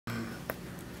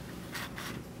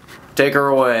Take her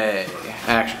away.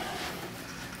 Action.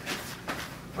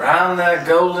 Round their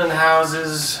golden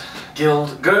houses,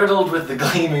 girdled with the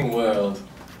gleaming world.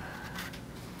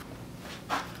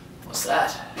 What's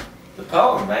that? The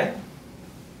poem, mate.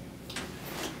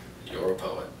 You're a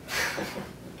poet.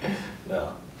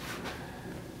 No.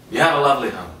 You have a lovely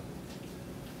home.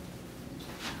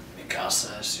 Mi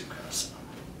casa es su casa.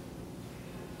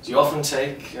 Do you often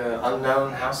take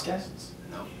unknown house guests?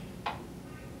 No.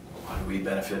 Why do we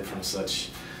benefit from such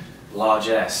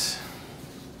largesse?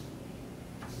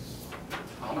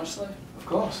 Honestly? Of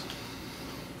course.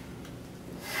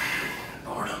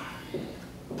 Boredom.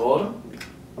 Boredom?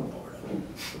 Boredom.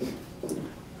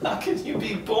 How can you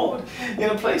be bored in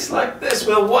a place like this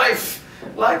with a wife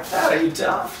like that? Are you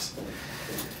daft?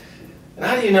 And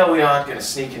how do you know we aren't going to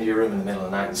sneak into your room in the middle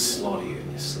of the night and slaughter you in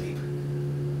your sleep?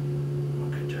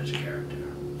 I'm a good judge of character.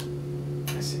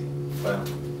 I see. Well,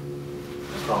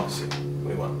 I promise you,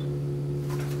 we won't.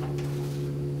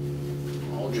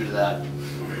 I'll hold you to that.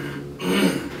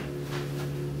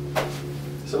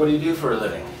 So what do you do for a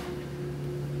living?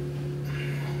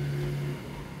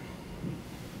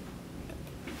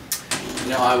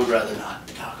 No, I would rather not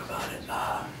talk about it.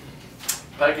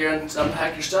 Back here and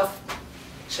unpack your stuff.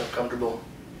 So comfortable.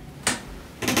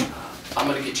 I'm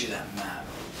gonna get you that map.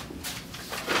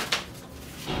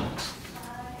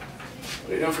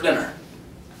 What are you doing for dinner?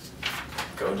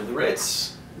 Going to the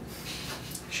Ritz.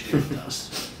 You should do it with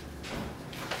us.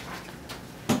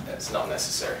 That's not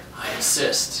necessary. I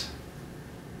insist.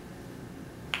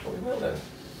 Well, we will then.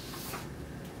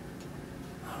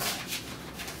 Alright.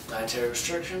 Dietary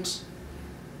restrictions?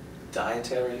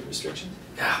 Dietary restrictions?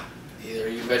 Yeah. Either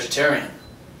you vegetarian.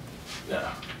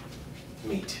 No.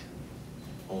 Meat.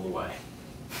 All the way.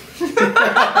 I'll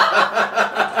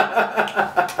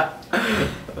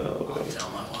tell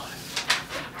my wife.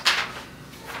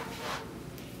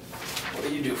 What do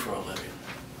you do for a living?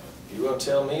 You won't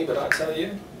tell me, but I'll tell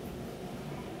you.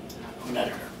 I'm an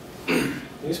editor.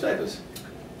 Newspapers.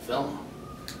 Film.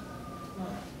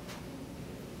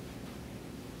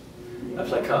 I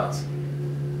play cards.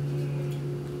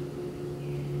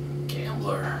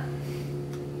 Gambler.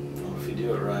 Well, if you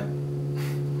do it right.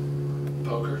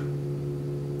 Poker.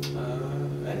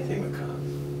 Anything with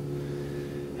cards.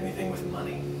 Anything with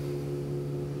money.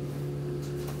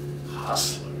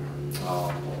 Hustler.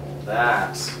 Oh,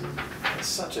 that is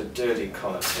such a dirty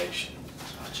connotation.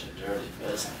 Such a dirty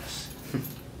business.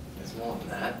 There's more than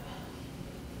that.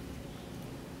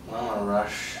 When I'm on a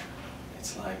rush,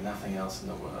 it's like nothing else in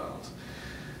the world.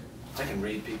 I can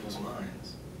read people's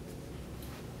minds.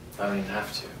 I don't even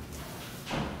have to.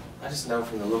 I just know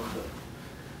from the look of them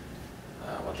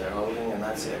what they're holding, and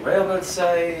that's it. Railbirds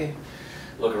say,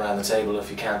 look around the table. If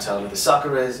you can't tell who the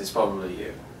sucker is, it's probably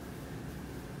you.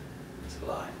 It's a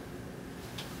lie.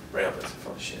 Railbirds are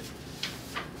full of shit.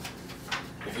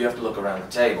 If you have to look around the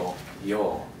table,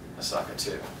 you're a sucker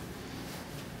too.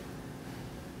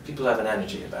 People have an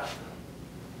energy about them.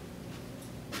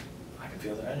 I can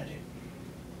feel their energy.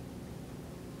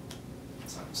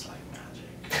 Sounds like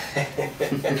magic.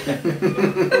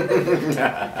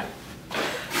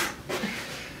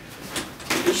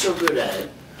 You're so good at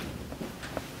it.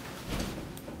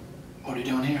 What are you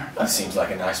doing here? That seems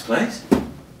like a nice place.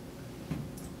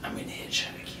 I'm in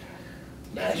hitchhiking.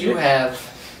 Magic? You have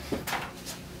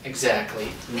exactly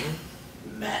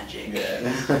magic. Yeah.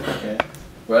 Yeah.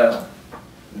 Well,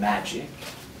 magic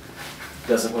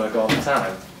doesn't work all the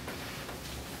time.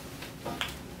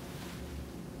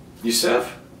 You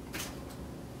surf?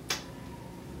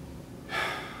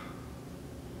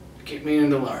 I keep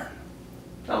meaning to learn.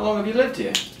 How long have you lived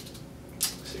here?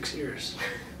 6 years.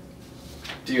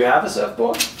 Do you have a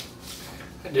surfboard?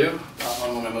 I do. Got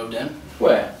one when I moved in.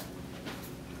 Where?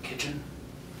 Kitchen.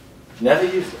 Never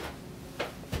used it.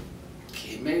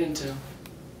 Keep meaning to.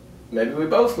 Maybe we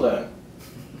both learn.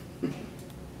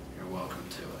 You're welcome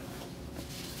to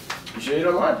it. You sure you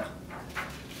don't mind?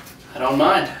 I don't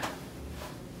mind.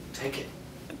 Take it.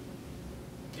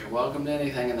 You're welcome to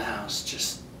anything in the house.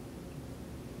 Just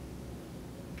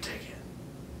take it.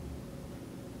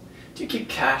 Do you keep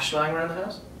cash lying around the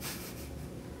house?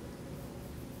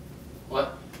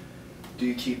 What? Do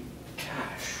you keep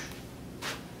cash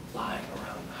lying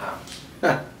around the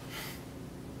house?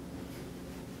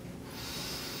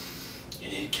 You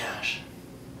need cash.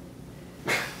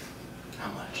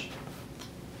 How much?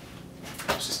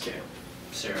 I was just kidding.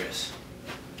 Serious.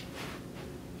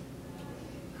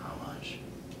 How much?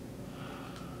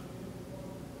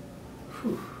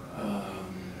 Whew.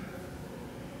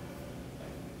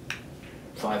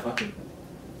 500.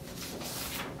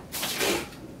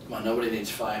 Come on, nobody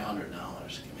needs $500.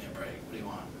 Give me a break. What do you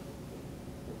want?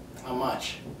 How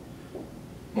much?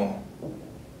 More.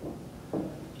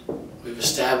 We've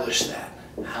established that.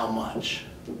 How much?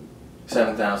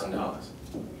 $7,000.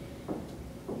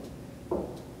 No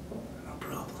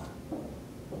problem.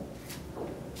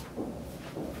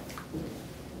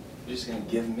 You're just gonna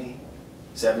give me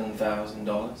 $7,000?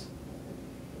 I'm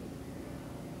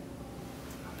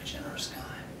a generous guy.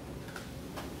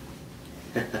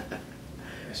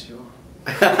 Yes, you are.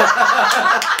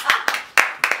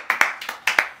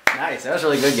 Nice. That was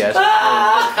really good, guys.